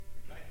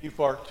you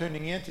for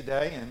tuning in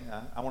today, and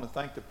I want to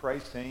thank the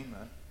praise team.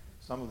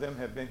 Some of them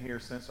have been here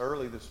since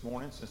early this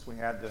morning, since we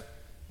had the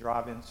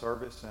drive-in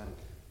service, and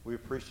we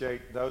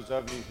appreciate those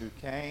of you who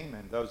came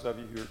and those of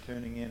you who are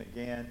tuning in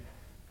again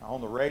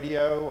on the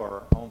radio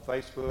or on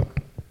Facebook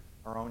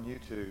or on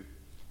YouTube.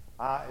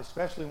 I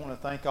especially want to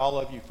thank all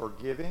of you for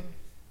giving.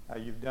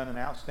 You've done an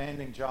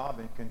outstanding job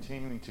in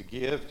continuing to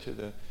give to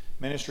the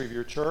ministry of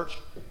your church,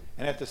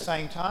 and at the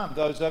same time,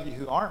 those of you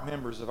who aren't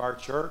members of our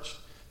church,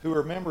 who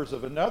are members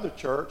of another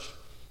church,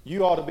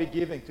 you ought to be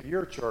giving to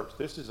your church.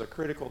 This is a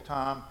critical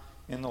time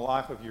in the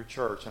life of your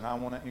church, and I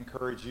want to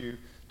encourage you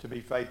to be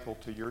faithful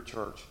to your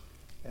church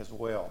as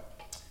well.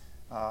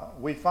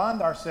 We find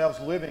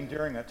ourselves living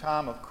during a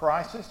time of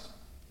crisis.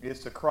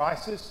 It's a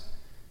crisis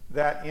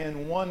that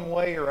in one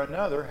way or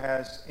another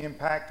has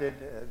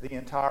impacted the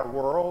entire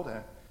world.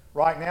 And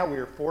right now we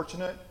are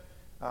fortunate.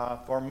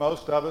 For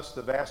most of us,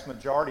 the vast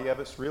majority of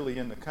us really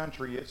in the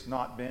country, it's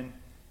not been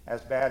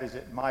as bad as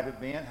it might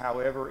have been.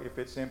 However, if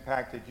it's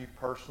impacted you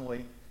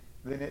personally,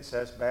 then it's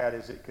as bad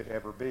as it could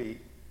ever be.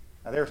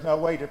 Now, there's no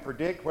way to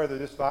predict whether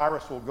this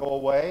virus will go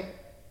away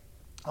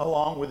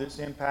along with its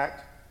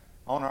impact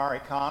on our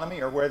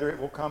economy, or whether it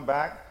will come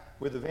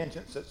back with a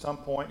vengeance at some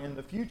point in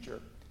the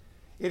future.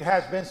 It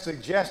has been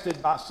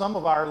suggested by some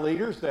of our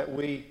leaders that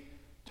we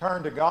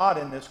turn to God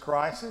in this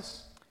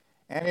crisis,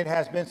 and it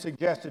has been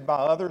suggested by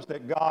others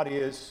that God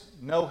is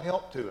no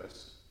help to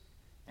us,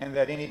 and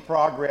that any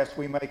progress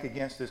we make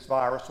against this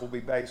virus will be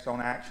based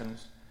on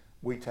actions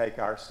we take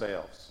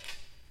ourselves.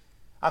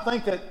 I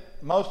think that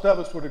most of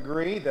us would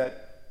agree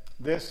that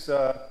this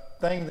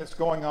thing that's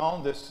going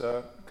on, this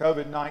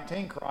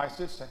COVID-19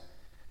 crisis,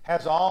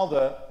 has all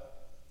the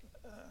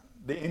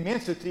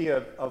immensity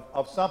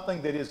of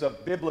something that is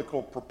of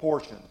biblical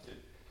proportions.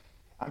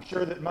 I'm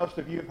sure that most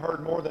of you have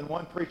heard more than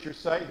one preacher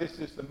say this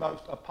is the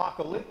most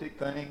apocalyptic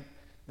thing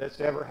that's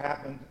ever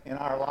happened in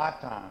our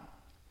lifetime.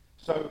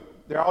 So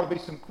there ought to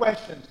be some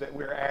questions that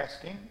we're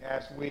asking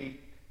as we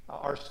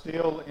are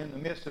still in the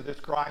midst of this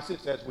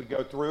crisis, as we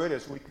go through it,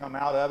 as we come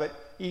out of it,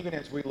 even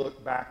as we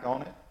look back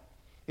on it.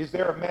 Is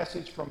there a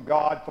message from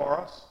God for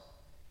us?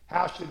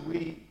 How should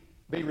we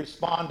be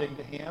responding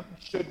to Him?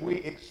 Should we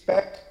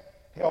expect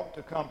help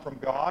to come from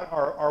God,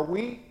 or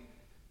we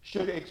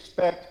should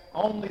expect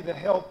only the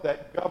help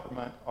that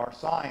government or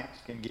science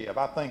can give?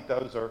 I think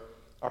those are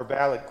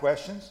valid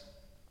questions.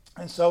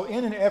 And so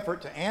in an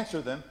effort to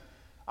answer them,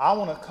 I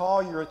want to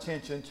call your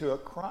attention to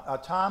a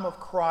time of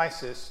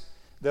crisis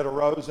that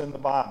arose in the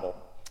Bible.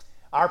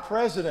 Our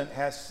president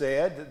has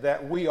said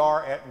that we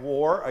are at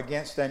war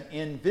against an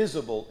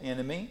invisible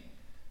enemy.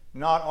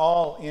 Not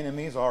all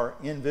enemies are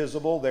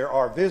invisible. There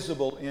are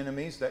visible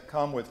enemies that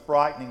come with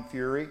frightening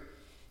fury.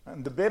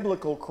 And the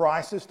biblical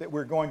crisis that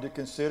we're going to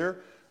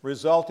consider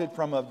resulted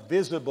from a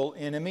visible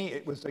enemy.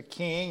 It was a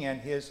king and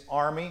his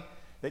army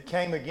that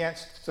came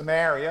against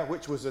Samaria,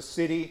 which was a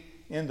city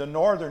in the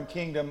northern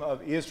kingdom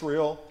of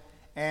Israel,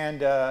 and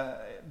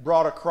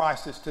brought a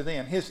crisis to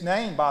them. His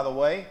name, by the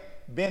way,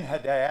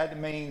 Ben-Hadad,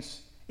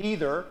 means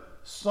either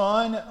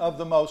son of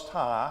the Most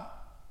High,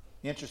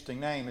 interesting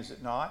name, is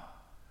it not?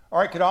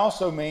 Or it could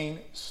also mean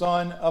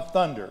son of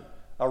thunder,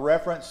 a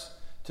reference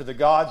to the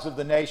gods of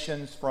the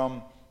nations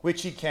from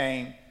which he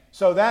came.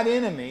 So that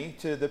enemy,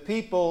 to the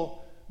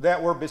people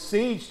that were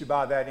besieged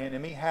by that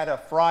enemy, had a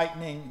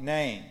frightening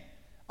name.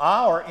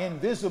 Our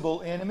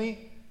invisible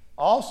enemy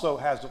also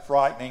has a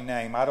frightening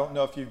name. I don't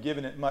know if you've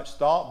given it much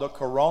thought. The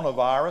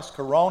coronavirus.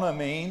 Corona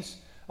means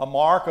a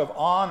mark of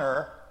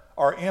honor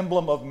or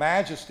emblem of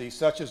majesty,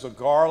 such as a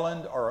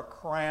garland or a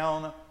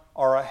crown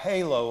or a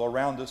halo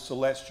around the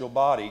celestial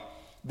body.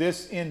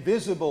 This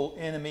invisible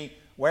enemy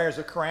wears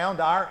a crown,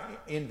 our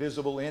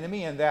invisible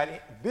enemy, and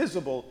that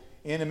visible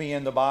enemy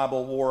in the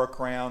Bible wore a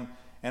crown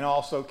and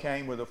also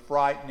came with a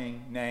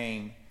frightening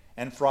name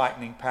and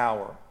frightening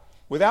power.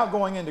 Without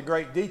going into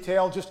great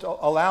detail, just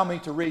allow me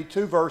to read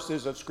two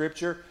verses of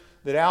Scripture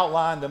that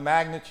outline the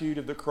magnitude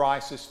of the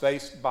crisis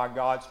faced by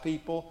God's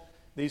people.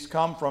 These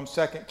come from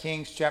 2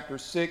 Kings chapter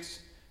 6,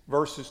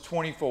 verses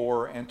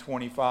 24 and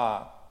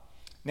 25.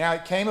 Now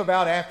it came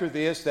about after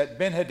this that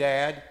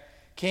Ben-Hadad,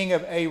 king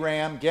of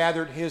Aram,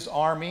 gathered his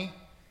army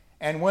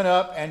and went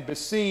up and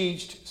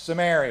besieged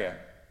Samaria.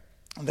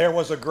 There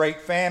was a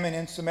great famine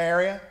in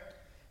Samaria,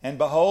 and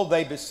behold,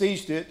 they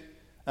besieged it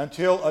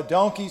until a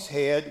donkey's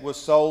head was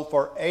sold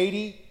for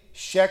 80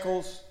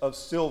 shekels of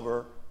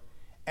silver,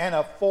 and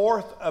a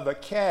fourth of a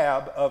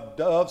cab of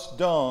dove's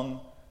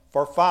dung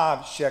for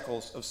 5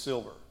 shekels of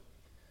silver.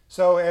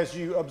 So as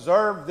you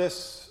observe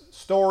this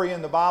story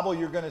in the Bible,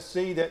 you're going to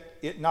see that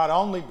it not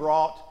only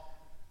brought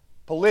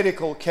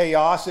political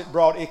chaos, it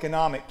brought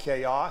economic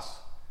chaos.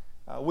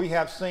 We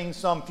have seen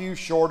some few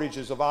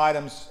shortages of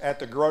items at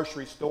the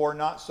grocery store,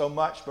 not so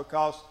much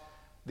because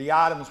the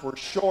items were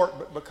short,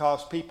 but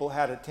because people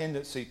had a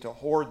tendency to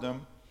hoard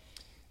them.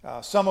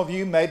 Some of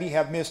you maybe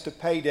have missed a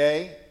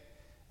payday.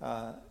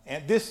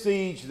 And this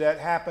siege that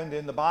happened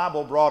in the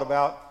Bible brought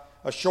about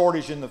a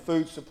shortage in the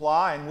food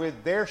supply, and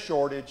with their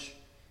shortage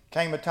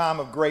came a time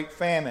of great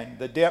famine.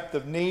 The depth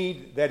of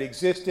need that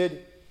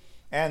existed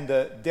And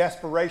the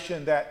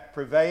desperation that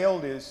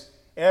prevailed is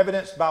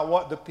evidenced by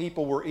what the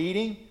people were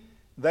eating.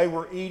 They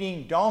were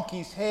eating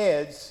donkeys'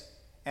 heads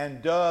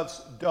and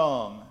doves'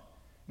 dung.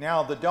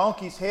 Now, the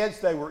donkeys' heads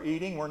they were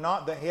eating were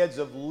not the heads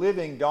of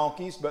living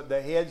donkeys, but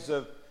the heads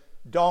of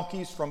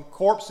donkeys from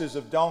corpses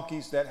of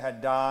donkeys that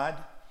had died.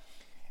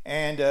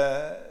 And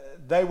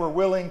they were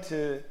willing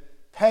to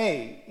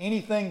pay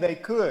anything they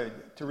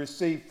could to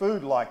receive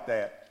food like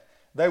that.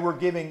 They were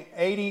giving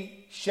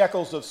 80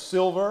 shekels of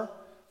silver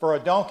for a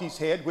donkey's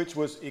head, which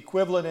was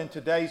equivalent in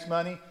today's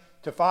money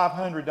to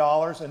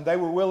 $500, and they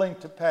were willing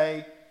to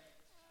pay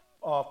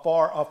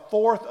for a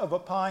fourth of a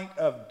pint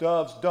of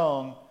dove's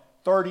dung,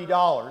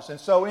 $30. And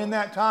so in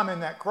that time, in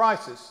that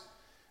crisis,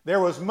 there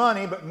was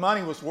money, but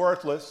money was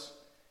worthless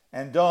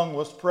and dung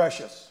was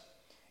precious.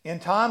 In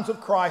times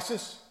of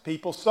crisis,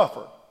 people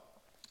suffer.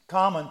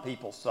 Common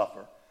people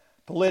suffer.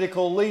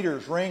 Political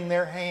leaders wring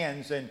their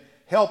hands in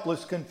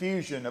helpless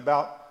confusion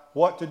about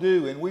what to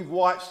do. And we've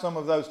watched some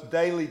of those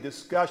daily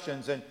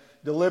discussions and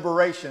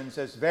deliberations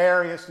as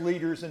various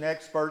leaders and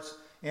experts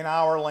in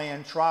our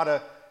land try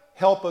to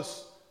help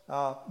us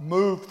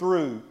move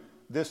through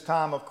this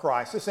time of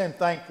crisis. And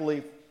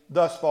thankfully,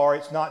 thus far,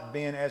 it's not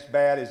been as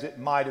bad as it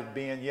might have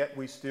been, yet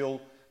we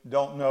still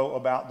don't know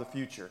about the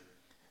future.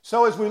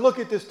 So as we look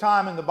at this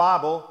time in the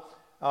Bible,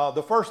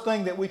 the first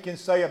thing that we can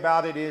say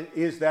about it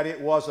is that it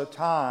was a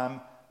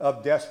time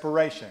of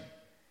desperation.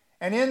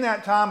 And in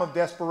that time of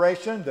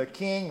desperation, the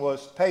king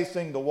was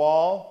pacing the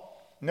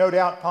wall, no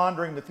doubt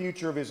pondering the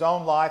future of his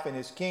own life and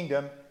his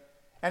kingdom.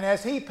 And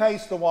as he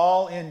paced the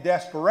wall in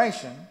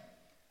desperation,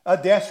 a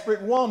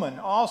desperate woman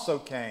also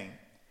came,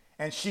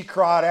 and she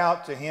cried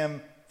out to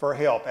him for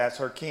help as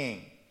her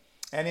king.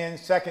 And in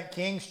 2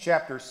 Kings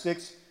chapter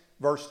 6,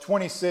 verse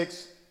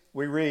 26,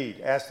 we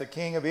read, "As the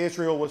king of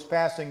Israel was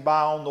passing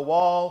by on the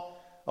wall,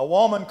 a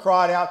woman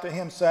cried out to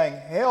him, saying,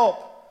 'Help,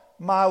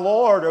 my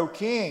lord, O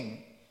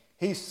king.'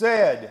 He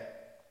said,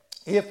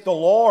 'If the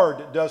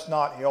Lord does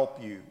not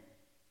help you,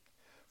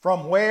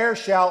 from where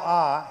shall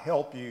I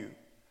help you?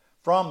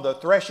 From the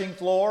threshing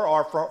floor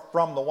or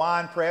from the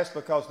winepress?'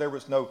 Because there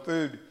was no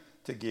food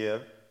to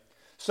give."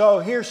 So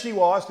here she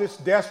was, this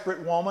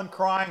desperate woman,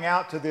 crying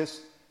out to this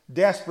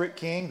desperate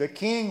king. The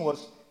king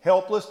was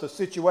helpless. The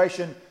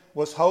situation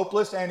was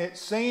hopeless. And it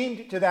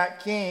seemed to that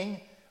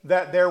king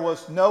that there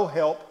was no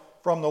help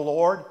from the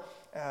Lord.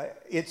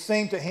 It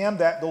seemed to him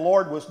that the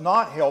Lord was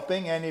not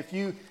helping. And if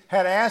you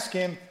had asked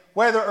him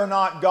whether or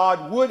not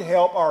God would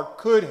help or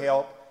could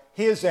help,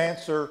 his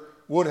answer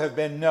would have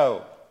been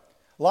no.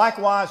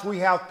 Likewise, we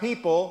have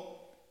people,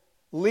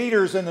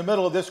 leaders in the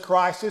middle of this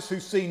crisis, who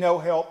see no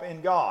help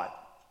in God.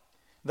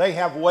 They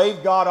have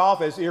waved God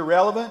off as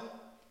irrelevant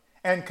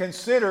and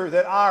consider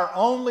that our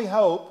only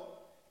hope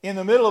in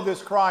the middle of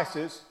this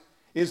crisis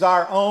is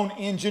our own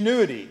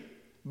ingenuity.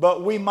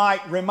 But we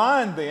might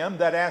remind them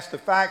that as the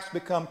facts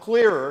become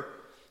clearer,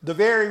 the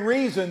very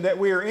reason that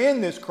we are in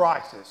this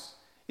crisis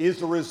is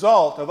the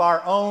result of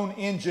our own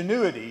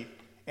ingenuity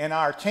and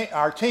our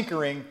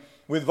tinkering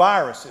with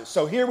viruses.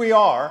 So here we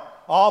are,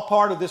 all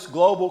part of this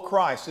global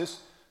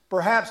crisis.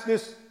 Perhaps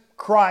this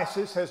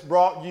crisis has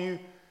brought you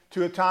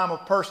to a time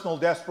of personal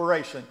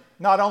desperation.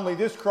 Not only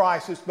this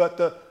crisis, but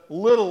the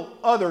little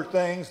other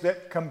things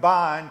that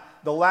combine,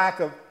 the lack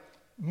of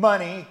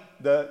money,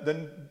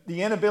 the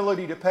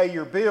inability to pay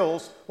your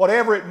bills,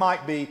 whatever it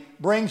might be,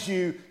 brings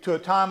you to a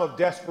time of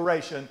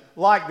desperation,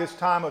 like this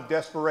time of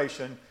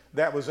desperation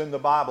that was in the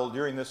Bible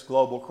during this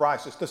global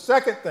crisis. The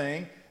second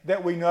thing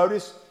that we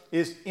notice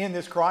is in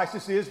this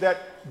crisis is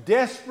that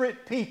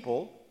desperate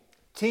people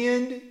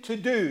tend to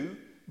do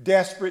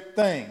desperate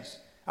things.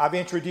 I've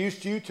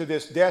introduced you to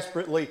this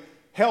desperately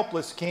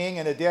helpless king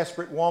and a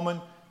desperate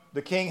woman.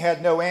 The king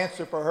had no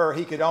answer for her.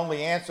 He could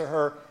only answer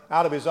her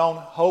out of his own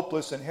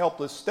hopeless and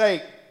helpless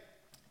state.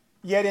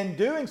 Yet in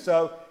doing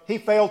so, he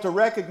failed to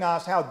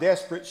recognize how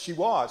desperate she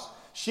was.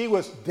 She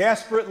was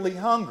desperately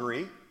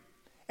hungry,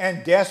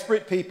 and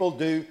desperate people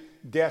do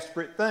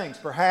desperate things.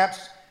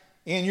 Perhaps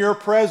in your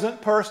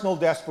present personal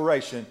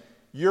desperation,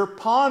 you're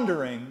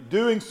pondering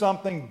doing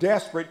something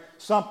desperate,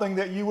 something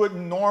that you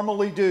wouldn't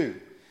normally do.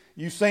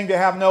 You seem to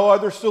have no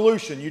other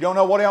solution. You don't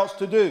know what else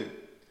to do.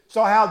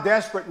 So how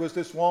desperate was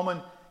this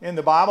woman in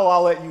the Bible?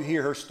 I'll let you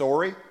hear her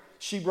story.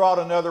 She brought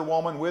another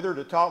woman with her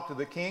to talk to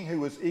the king, who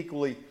was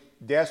equally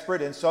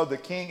desperate. And so the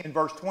king, in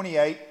verse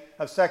 28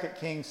 of 2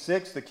 Kings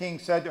 6, the king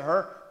said to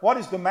her, "What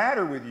is the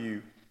matter with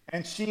you?"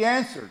 And she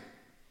answered,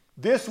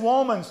 "This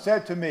woman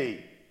said to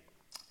me,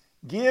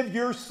 'Give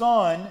your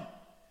son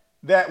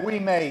that we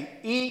may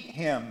eat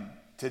him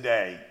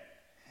today,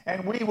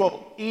 and we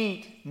will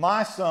eat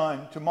my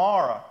son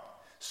tomorrow.'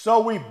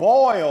 So we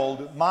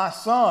boiled my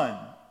son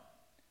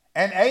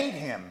and ate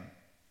him.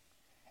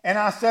 And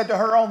I said to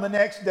her on the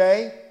next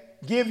day,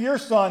 'Give your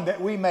son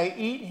that we may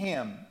eat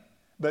him.'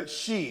 But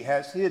she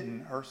has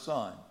hidden her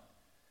son."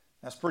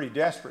 That's pretty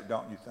desperate,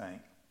 don't you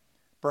think?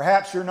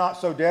 Perhaps you're not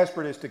so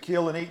desperate as to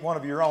kill and eat one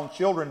of your own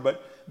children,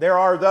 but there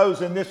are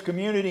those in this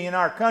community, in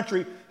our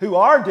country, who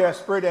are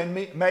desperate and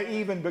may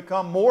even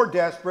become more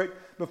desperate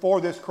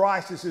before this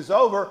crisis is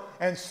over.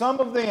 And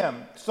some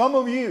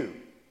of you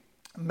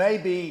may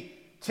be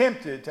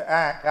tempted to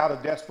act out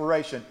of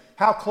desperation.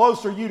 How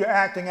close are you to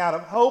acting out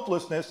of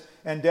hopelessness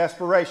and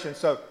desperation?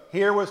 So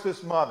here was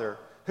this mother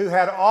who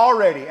had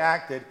already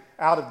acted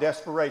out of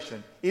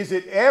desperation. Is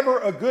it ever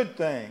a good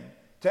thing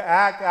to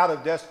act out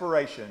of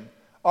desperation?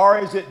 Or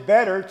is it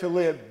better to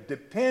live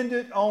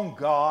dependent on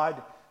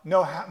God,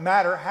 no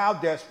matter how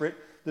desperate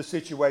the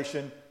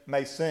situation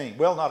may seem?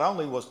 Well, not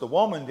only was the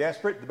woman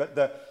desperate, but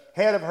the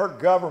head of her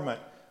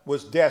government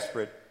was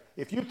desperate.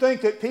 If you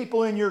think that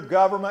people in your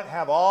government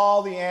have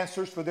all the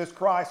answers for this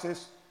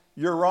crisis,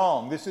 you're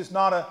wrong. This is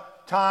not a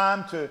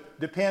time to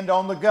depend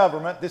on the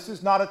government. This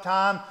is not a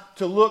time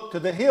to look to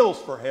the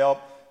hills for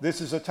help. This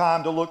is a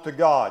time to look to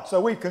God.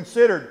 So we've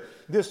considered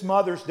this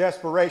mother's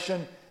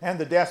desperation and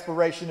the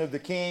desperation of the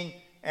king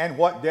and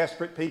what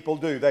desperate people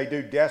do. They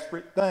do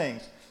desperate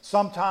things.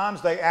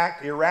 Sometimes they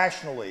act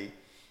irrationally.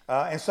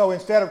 And so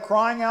instead of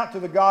crying out to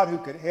the God who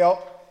could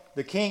help,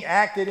 the king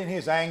acted in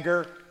his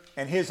anger,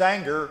 and his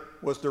anger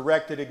was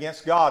directed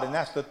against God. And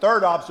that's the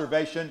third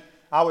observation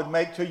I would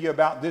make to you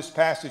about this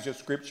passage of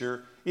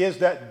Scripture, is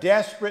that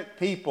desperate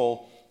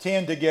people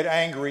tend to get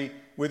angry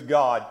with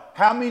God.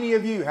 How many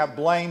of you have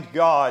blamed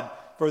God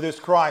for this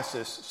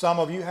crisis? Some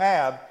of you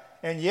have.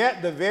 And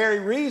yet the very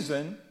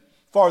reason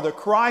for the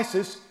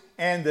crisis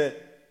and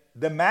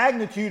the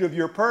magnitude of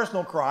your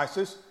personal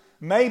crisis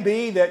may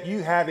be that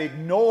you have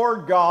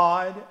ignored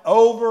God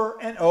over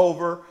and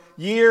over,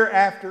 year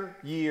after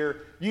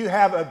year. You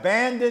have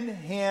abandoned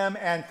Him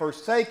and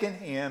forsaken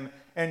Him,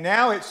 and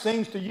now it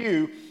seems to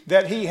you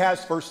that He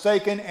has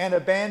forsaken and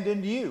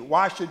abandoned you.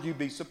 Why should you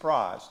be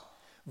surprised?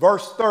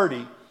 Verse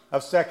 30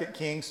 of 2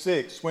 Kings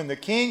 6. When the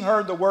king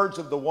heard the words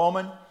of the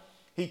woman,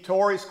 he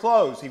tore his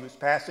clothes. He was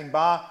passing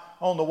by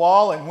on the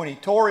wall, and when he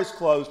tore his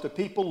clothes, the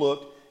people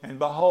looked, and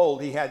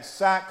behold, he had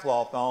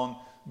sackcloth on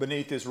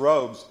beneath his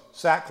robes,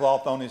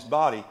 sackcloth on his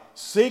body.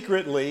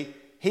 Secretly,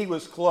 he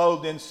was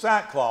clothed in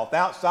sackcloth.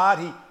 Outside,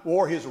 he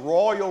wore his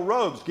royal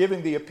robes,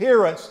 giving the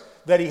appearance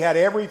that he had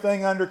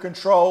everything under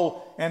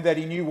control and that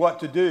he knew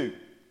what to do.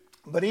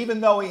 But even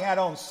though he had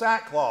on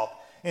sackcloth,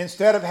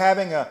 instead of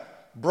having a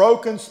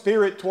broken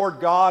spirit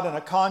toward God and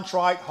a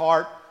contrite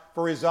heart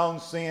for his own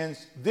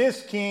sins,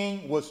 this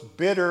king was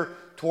bitter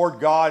toward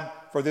God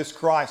for this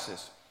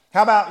crisis.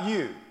 How about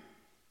you?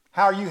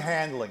 How are you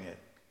handling it?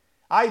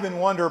 I even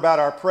wonder about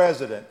our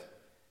president.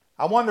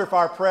 I wonder if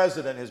our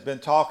president has been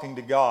talking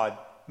to God.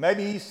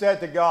 Maybe he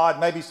said to God,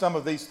 maybe some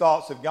of these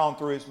thoughts have gone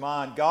through his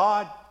mind,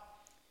 God,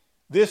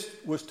 this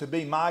was to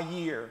be my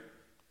year.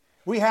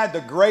 We had the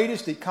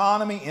greatest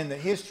economy in the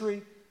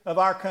history of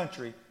our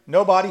country.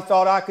 Nobody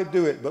thought I could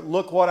do it, but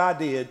look what I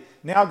did.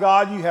 Now,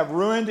 God, you have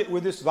ruined it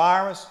with this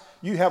virus.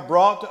 You have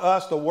brought to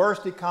us the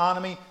worst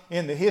economy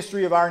in the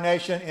history of our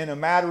nation in a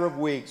matter of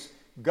weeks.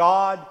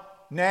 God,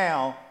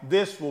 now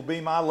this will be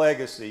my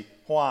legacy.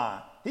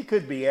 Why? He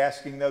could be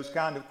asking those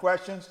kind of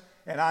questions,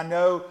 and I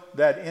know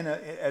that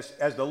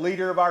as the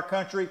leader of our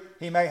country,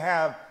 he may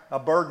have a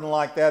burden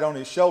like that on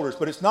his shoulders.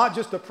 But it's not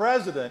just the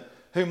president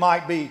who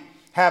might be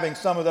having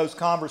some of those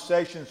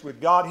conversations with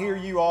God. Here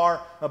you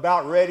are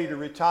about ready to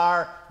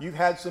retire. You've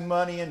had some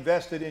money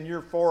invested in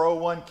your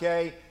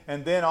 401k,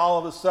 and then all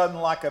of a sudden,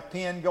 like a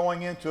pin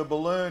going into a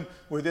balloon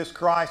with this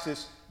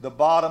crisis, the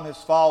bottom has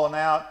fallen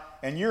out,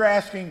 and you're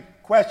asking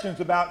questions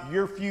about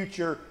your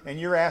future, and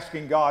you're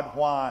asking God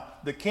why.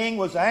 The king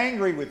was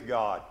angry with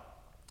God.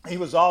 He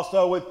was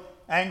also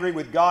angry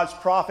with God's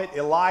prophet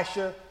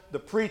Elisha, the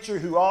preacher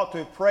who ought to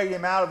have prayed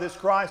him out of this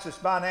crisis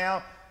by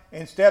now.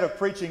 Instead of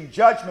preaching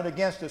judgment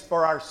against us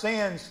for our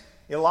sins,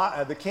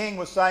 the king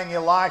was saying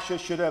Elisha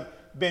should have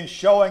been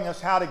showing us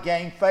how to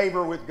gain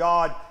favor with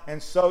God,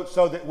 and so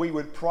that we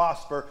would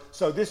prosper.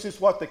 So this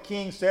is what the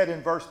king said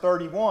in verse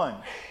 31.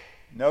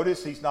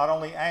 Notice he's not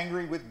only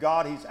angry with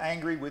God, he's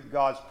angry with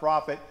God's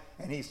prophet.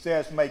 And he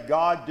says, may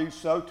God do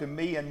so to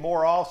me and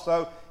more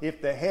also, if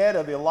the head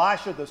of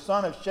Elisha, the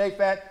son of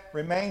Shaphat,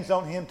 remains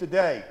on him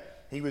today.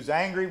 He was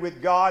angry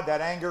with God. That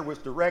anger was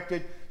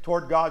directed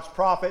toward God's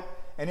prophet.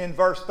 And in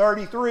verse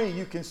 33,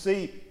 you can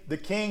see the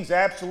king's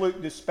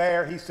absolute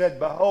despair. He said,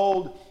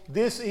 behold,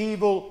 this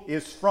evil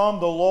is from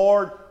the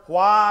Lord.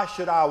 Why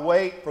should I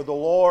wait for the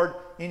Lord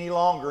any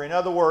longer? In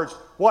other words,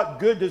 what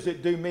good does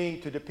it do me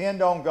to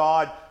depend on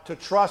God, to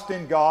trust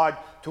in God,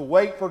 to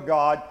wait for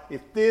God,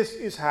 if this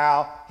is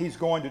how He's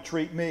going to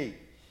treat me?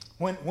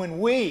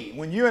 When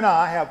you and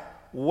I have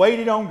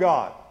waited on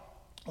God,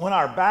 when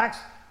our backs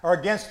are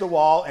against the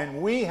wall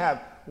and we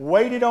have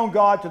waited on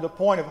God to the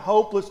point of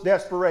hopeless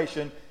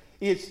desperation,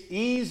 it's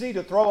easy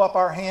to throw up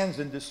our hands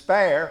in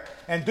despair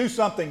and do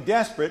something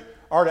desperate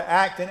or to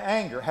act in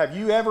anger. Have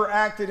you ever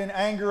acted in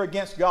anger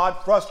against God,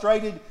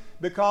 frustrated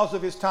because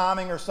of His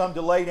timing or some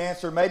delayed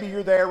answer? Maybe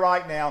you're there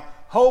right now,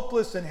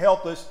 hopeless and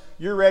helpless.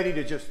 You're ready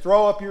to just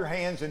throw up your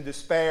hands in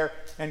despair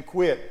and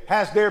quit.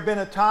 Has there been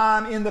a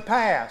time in the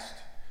past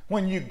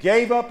when you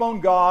gave up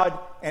on God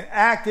and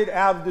acted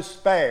out of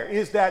despair?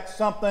 Is that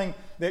something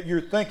that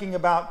you're thinking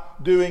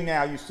about doing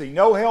now? You see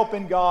no help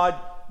in God,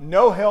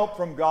 no help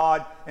from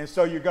God, and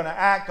so you're going to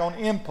act on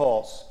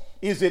impulse.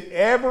 Is it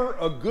ever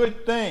a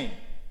good thing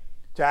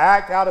to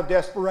act out of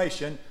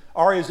desperation,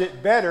 or is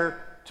it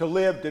better to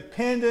live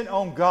dependent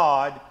on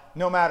God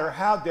no matter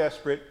how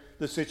desperate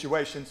the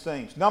situation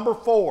seems? Number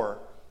 4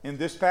 in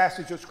this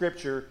passage of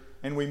Scripture,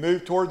 and we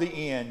move toward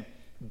the end,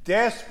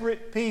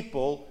 desperate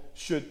people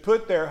should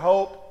put their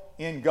hope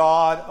in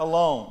God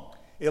alone.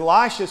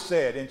 Elisha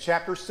said in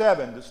chapter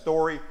 7, the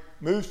story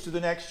moves to the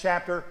next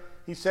chapter.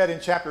 He said in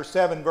chapter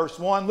 7, verse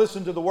 1,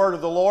 listen to the word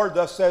of the Lord.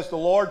 Thus says the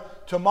Lord,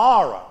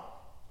 tomorrow,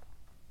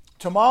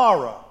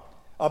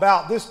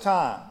 about this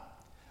time,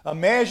 a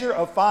measure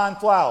of fine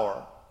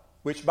flour,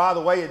 which by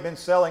the way had been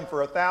selling for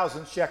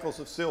 1,000 shekels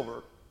of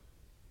silver,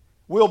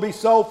 will be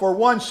sold for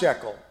 1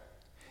 shekel,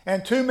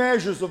 and 2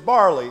 measures of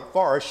barley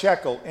for a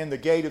shekel in the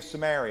gate of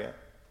Samaria.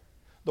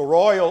 The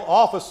royal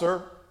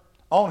officer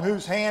on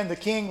whose hand the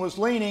king was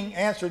leaning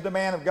answered the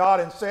man of God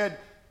and said,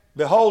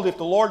 behold, if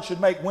the Lord should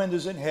make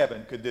windows in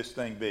heaven, could this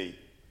thing be?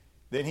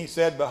 Then he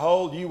said,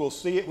 behold, you will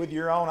see it with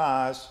your own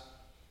eyes,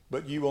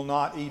 but you will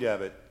not eat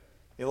of it.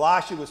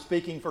 Elisha was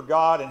speaking for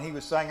God, and he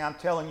was saying, I'm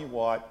telling you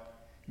what,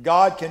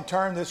 God can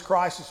turn this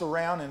crisis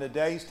around in a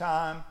day's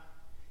time.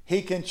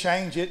 He can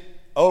change it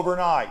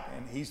overnight,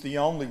 and he's the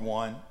only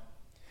one.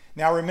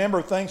 Now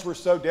remember, things were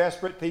so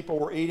desperate, people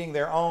were eating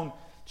their own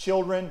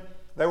children.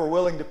 They were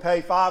willing to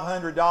pay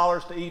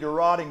 $500 to eat a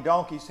rotting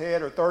donkey's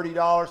head, or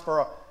 $30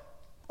 for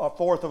a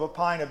fourth of a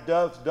pint of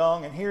dove's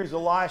dung. And here's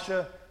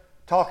Elisha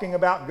talking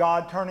about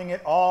God turning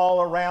it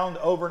all around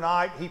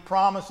overnight. He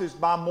promises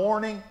by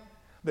morning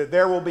that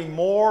there will be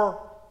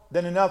more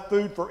than enough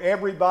food for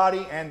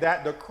everybody, and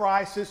that the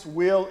crisis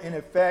will in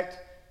effect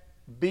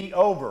be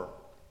over.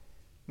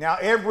 Now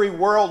every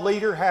world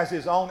leader has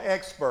his own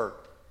expert.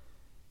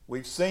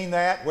 We've seen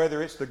that,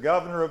 whether it's the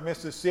governor of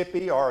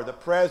Mississippi or the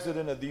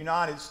president of the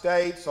United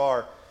States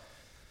or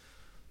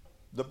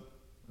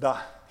the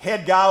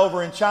head guy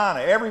over in China.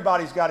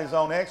 Everybody's got his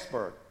own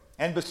expert.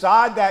 And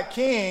beside that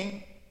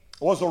king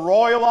was a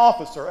royal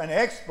officer, an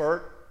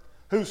expert,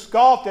 who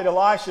scoffed at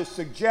Elisha's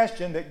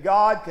suggestion that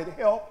God could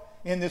help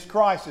in this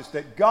crisis,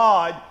 that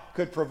God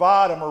could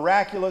provide a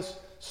miraculous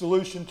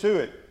solution to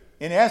it.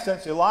 In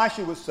essence,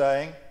 Elisha was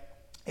saying,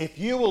 if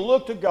you will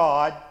look to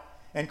God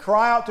and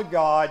cry out to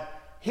God,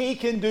 He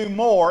can do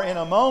more in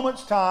a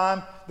moment's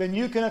time than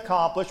you can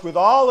accomplish with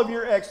all of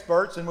your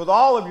experts and with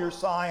all of your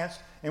science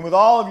and with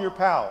all of your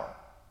power.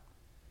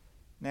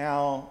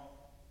 Now,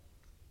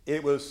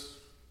 it was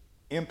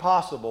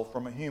impossible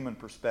from a human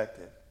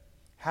perspective.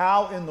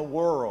 How in the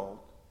world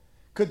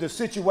could the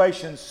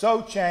situation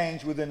so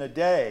change within a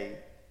day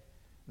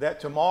that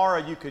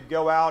tomorrow you could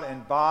go out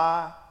and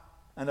buy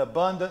an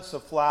abundance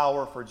of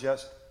flour for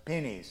just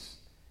pennies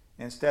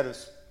instead of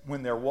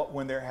when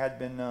there had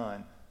been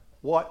none?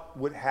 What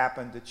would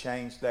happen to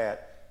change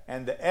that?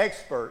 And the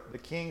expert, the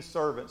king's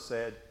servant,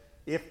 said,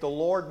 if the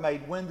Lord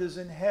made windows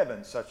in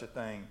heaven, such a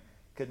thing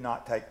could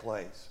not take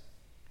place.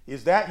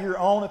 Is that your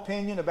own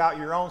opinion about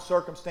your own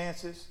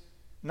circumstances?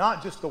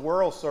 Not just the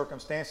world's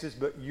circumstances,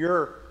 but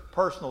your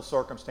personal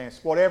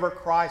circumstances. Whatever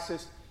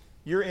crisis,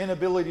 your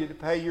inability to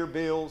pay your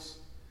bills,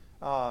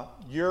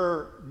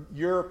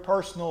 your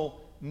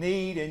personal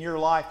need in your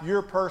life,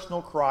 your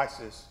personal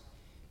crisis.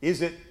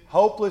 Is it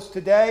hopeless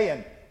today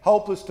and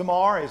hopeless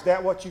tomorrow? Is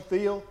that what you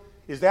feel?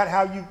 Is that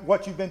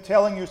what you've been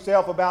telling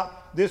yourself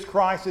about this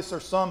crisis or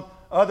some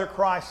other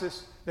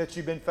crisis that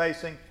you've been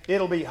facing?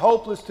 It'll be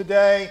hopeless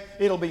today,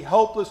 it'll be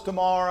hopeless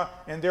tomorrow,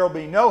 and there'll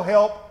be no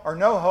help or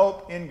no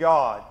hope in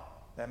God.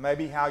 That may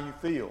be how you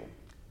feel,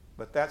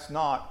 but that's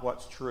not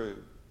what's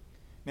true.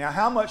 Now,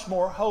 how much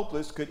more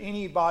hopeless could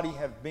anybody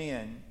have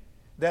been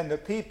than the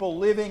people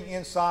living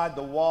inside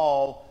the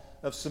wall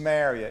of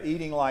Samaria,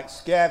 eating like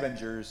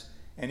scavengers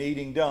and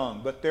eating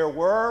dung? But there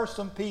were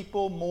some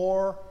people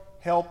more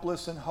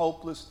helpless and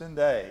hopeless than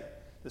they.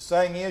 The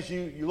saying is,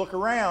 you look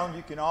around,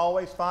 you can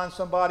always find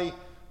somebody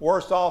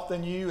worse off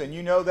than you, and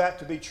you know that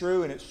to be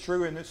true, and it's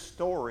true in this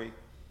story,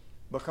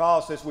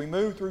 because as we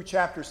move through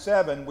chapter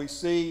 7, we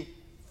see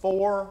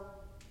 4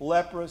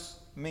 leprous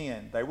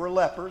men. They were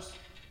lepers.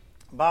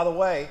 By the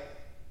way,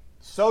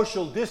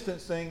 social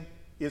distancing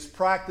is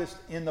practiced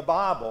in the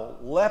Bible.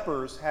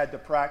 Lepers had to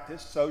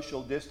practice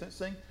social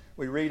distancing.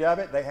 We read of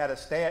it. They had to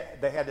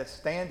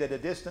stand at a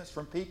distance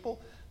from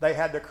people. They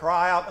had to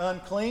cry out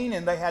unclean,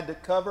 and they had to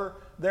cover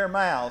their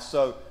mouths.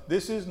 So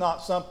this is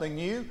not something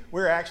new.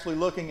 We're actually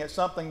looking at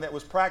something that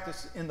was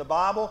practiced in the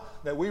Bible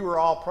that we were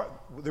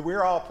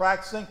all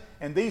practicing.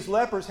 And these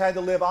lepers had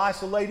to live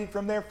isolated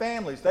from their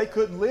families. They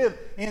couldn't live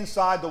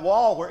inside the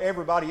wall where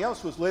everybody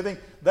else was living.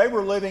 They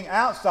were living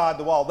outside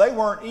the wall. They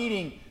weren't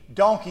eating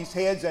donkeys'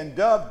 heads and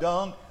dove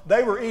dung.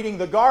 They were eating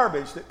the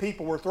garbage that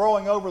people were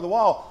throwing over the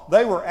wall.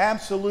 They were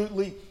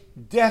absolutely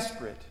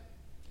desperate.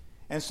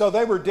 And so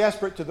they were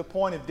desperate to the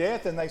point of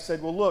death, and they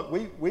said, well, look,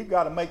 we've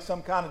got to make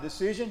some kind of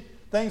decision.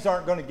 Things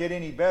aren't going to get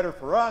any better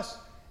for us.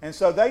 And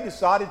so they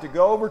decided to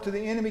go over to the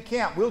enemy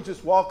camp. We'll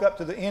just walk up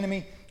to the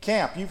enemy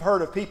camp. You've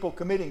heard of people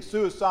committing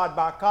suicide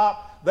by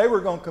cop. They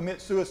were going to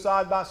commit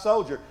suicide by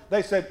soldier.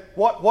 They said,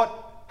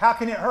 How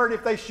can it hurt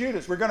if they shoot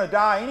us? We're going to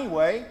die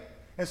anyway.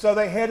 And so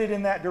they headed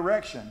in that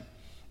direction.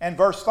 And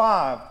verse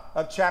 5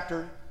 of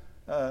chapter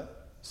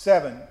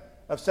 7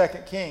 of 2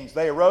 Kings,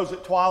 they arose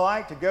at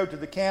twilight to go to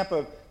the camp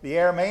of the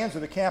Arameans,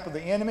 or the camp of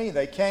the enemy.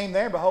 They came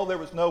there. Behold, there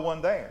was no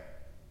one there.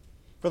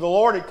 For the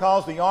Lord had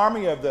caused the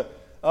army of the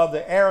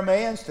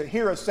Arameans to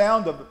hear a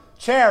sound of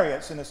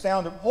chariots and a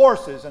sound of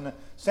horses and the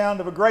sound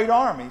of a great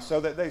army, so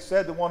that they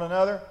said to one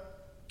another,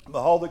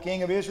 Behold, the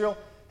king of Israel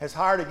has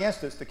hired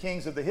against us the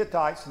kings of the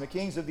Hittites and the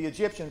kings of the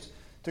Egyptians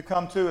to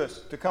come to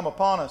us, to come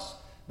upon us.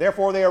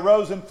 Therefore they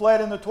arose and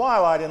fled in the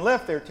twilight and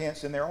left their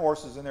tents and their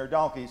horses and their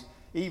donkeys,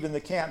 even the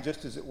camp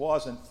just as it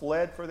was, and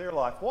fled for their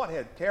life. What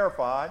had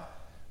terrified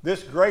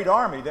this great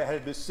army that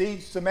had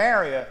besieged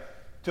Samaria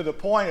to the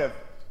point of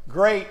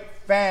great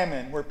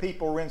famine, where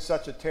people were in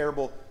such a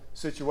terrible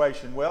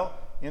situation? Well,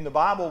 in the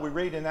Bible we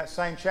read in that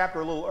same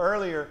chapter a little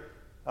earlier,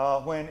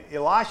 when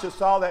Elisha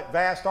saw that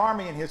vast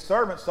army and his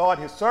servant saw it,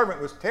 his servant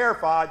was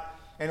terrified,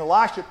 and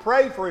Elisha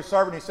prayed for his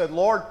servant. He said,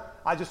 Lord,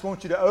 I just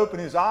want you to open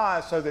his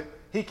eyes so that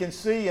he can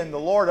see. And the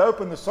Lord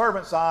opened the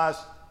servant's eyes,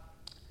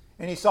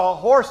 and he saw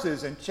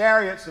horses and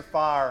chariots of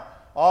fire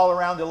all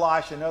around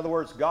Elisha. In other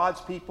words,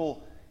 God's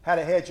people had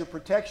a hedge of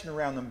protection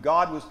around them.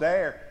 God was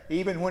there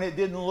even when it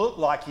didn't look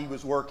like he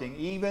was working,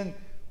 even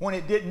when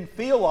it didn't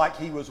feel like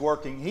he was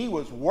working. He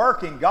was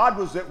working. God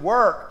was at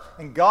work,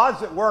 and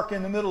God's at work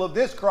in the middle of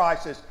this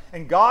crisis,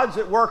 and God's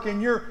at work in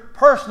your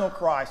personal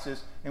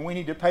crisis, and we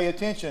need to pay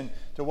attention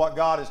to what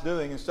God is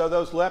doing. And so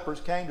those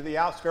lepers came to the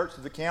outskirts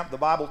of the camp. The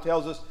Bible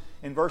tells us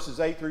in verses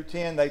 8 through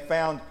 10, they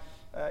found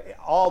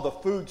all the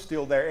food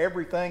still there,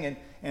 everything,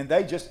 and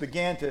they just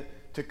began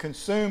to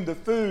consume the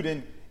food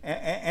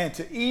and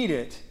to eat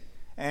it.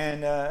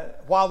 And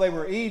while they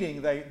were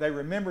eating, they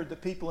remembered the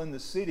people in the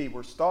city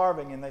were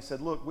starving, and they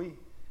said, look,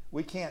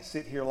 we can't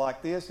sit here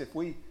like this. If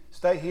we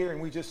stay here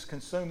and we just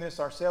consume this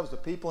ourselves, the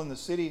people in the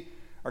city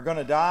are going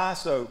to die.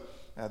 So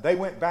they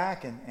went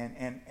back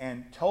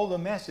and told the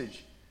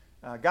message,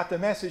 got the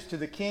message to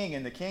the king,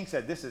 and the king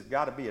said, this has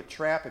got to be a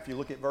trap. If you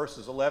look at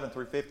verses 11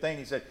 through 15,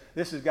 he said,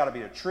 this has got to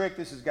be a trick.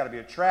 This has got to be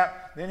a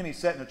trap. The enemy's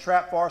setting a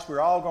trap for us.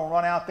 We're all going to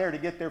run out there to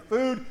get their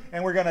food,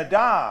 and we're going to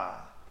die.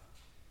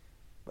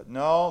 But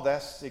no,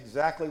 that's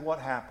exactly what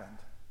happened.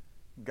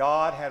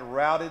 God had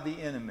routed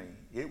the enemy.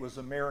 It was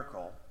a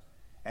miracle.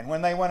 And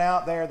when they went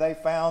out there, they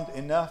found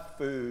enough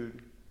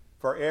food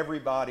for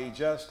everybody,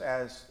 just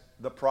as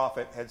the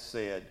prophet had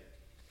said.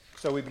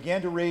 So we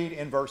began to read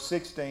in verse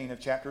 16 of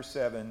chapter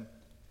 7.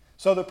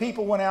 So the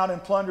people went out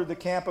and plundered the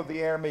camp of the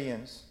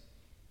Arameans.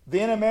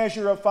 Then a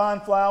measure of fine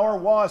flour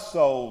was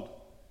sold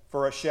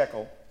for a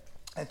shekel,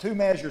 and 2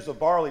 measures of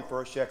barley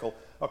for a shekel,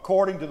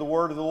 according to the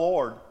word of the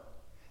Lord.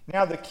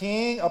 Now the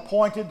king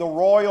appointed the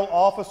royal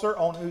officer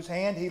on whose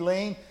hand he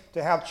leaned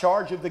to have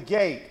charge of the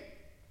gate.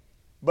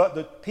 But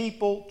the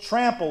people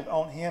trampled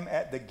on him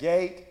at the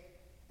gate,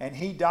 and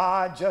he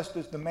died just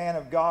as the man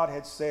of God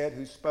had said,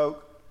 who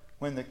spoke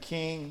when the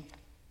king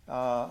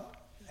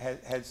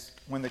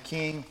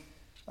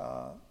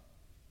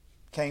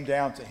came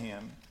down to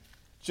him.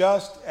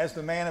 Just as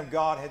the man of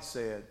God had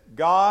said.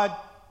 God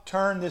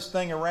turned this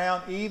thing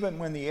around even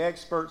when the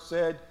experts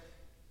said,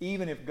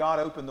 even if God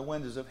opened the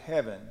windows of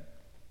heaven,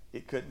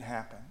 it couldn't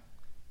happen.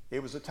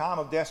 It was a time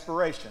of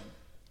desperation.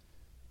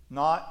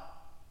 Not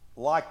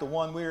like the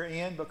one we're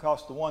in,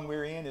 because the one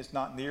we're in is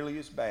not nearly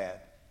as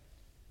bad.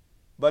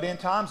 But in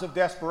times of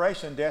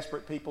desperation,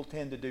 desperate people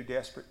tend to do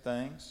desperate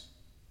things.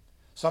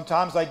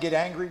 Sometimes they get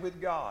angry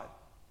with God.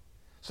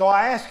 So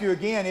I ask you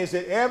again, is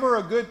it ever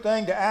a good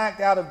thing to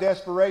act out of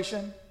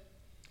desperation?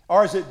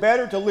 Or is it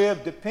better to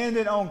live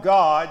dependent on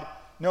God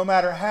no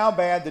matter how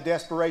bad the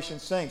desperation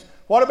seems?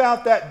 What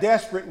about that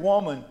desperate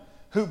woman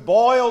who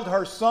boiled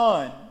her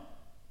son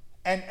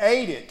and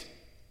ate it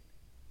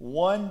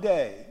one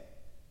day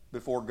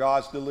before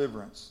God's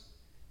deliverance?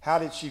 How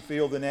did she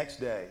feel the next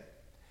day?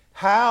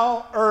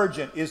 How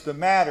urgent is the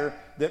matter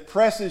that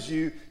presses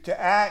you to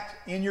act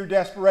in your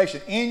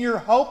desperation? In your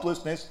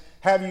hopelessness,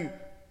 have you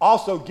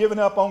also given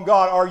up on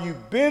God? Are you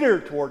bitter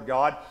toward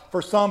God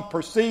for some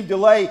perceived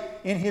delay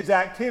in His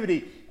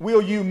activity?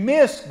 Will you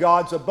miss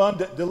God's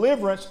abundant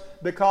deliverance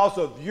because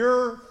of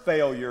your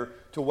failure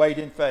to wait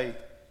in faith?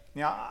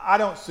 Now, I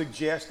don't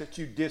suggest that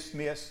you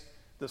dismiss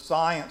the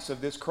science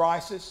of this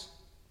crisis,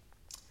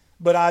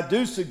 but I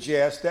do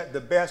suggest that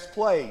the best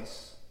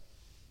place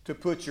to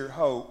put your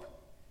hope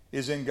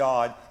is in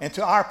God. And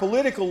to our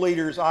political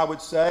leaders, I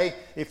would say,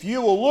 if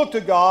you will look to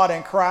God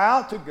and cry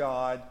out to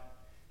God,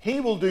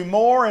 He will do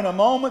more in a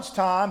moment's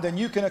time than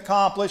you can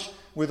accomplish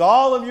with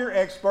all of your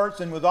experts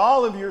and with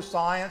all of your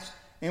science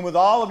and with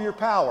all of your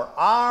power.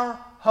 Our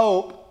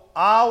hope,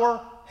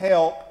 our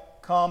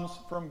help comes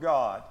from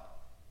God.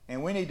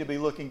 And we need to be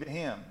looking to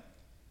Him.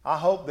 I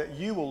hope that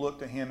you will look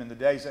to Him in the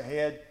days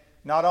ahead,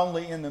 not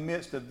only in the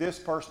midst of this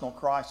personal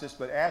crisis,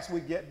 but as we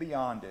get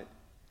beyond it.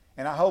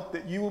 And I hope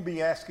that you will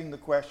be asking the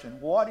question,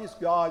 what is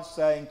God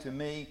saying to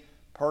me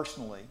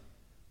personally?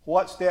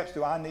 What steps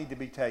do I need to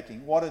be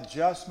taking? What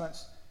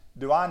adjustments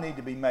do I need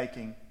to be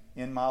making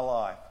in my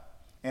life?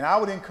 And I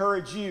would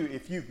encourage you,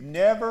 if you've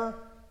never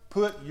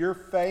put your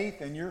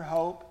faith and your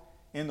hope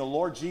in the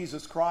Lord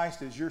Jesus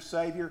Christ as your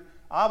Savior,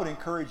 I would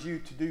encourage you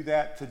to do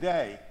that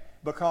today.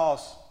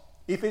 Because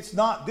if it's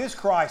not this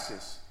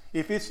crisis,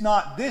 if it's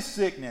not this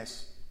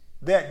sickness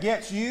that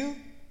gets you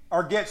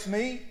or gets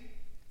me,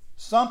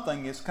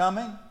 something is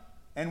coming,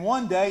 and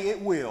one day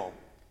it will.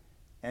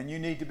 And you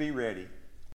need to be ready.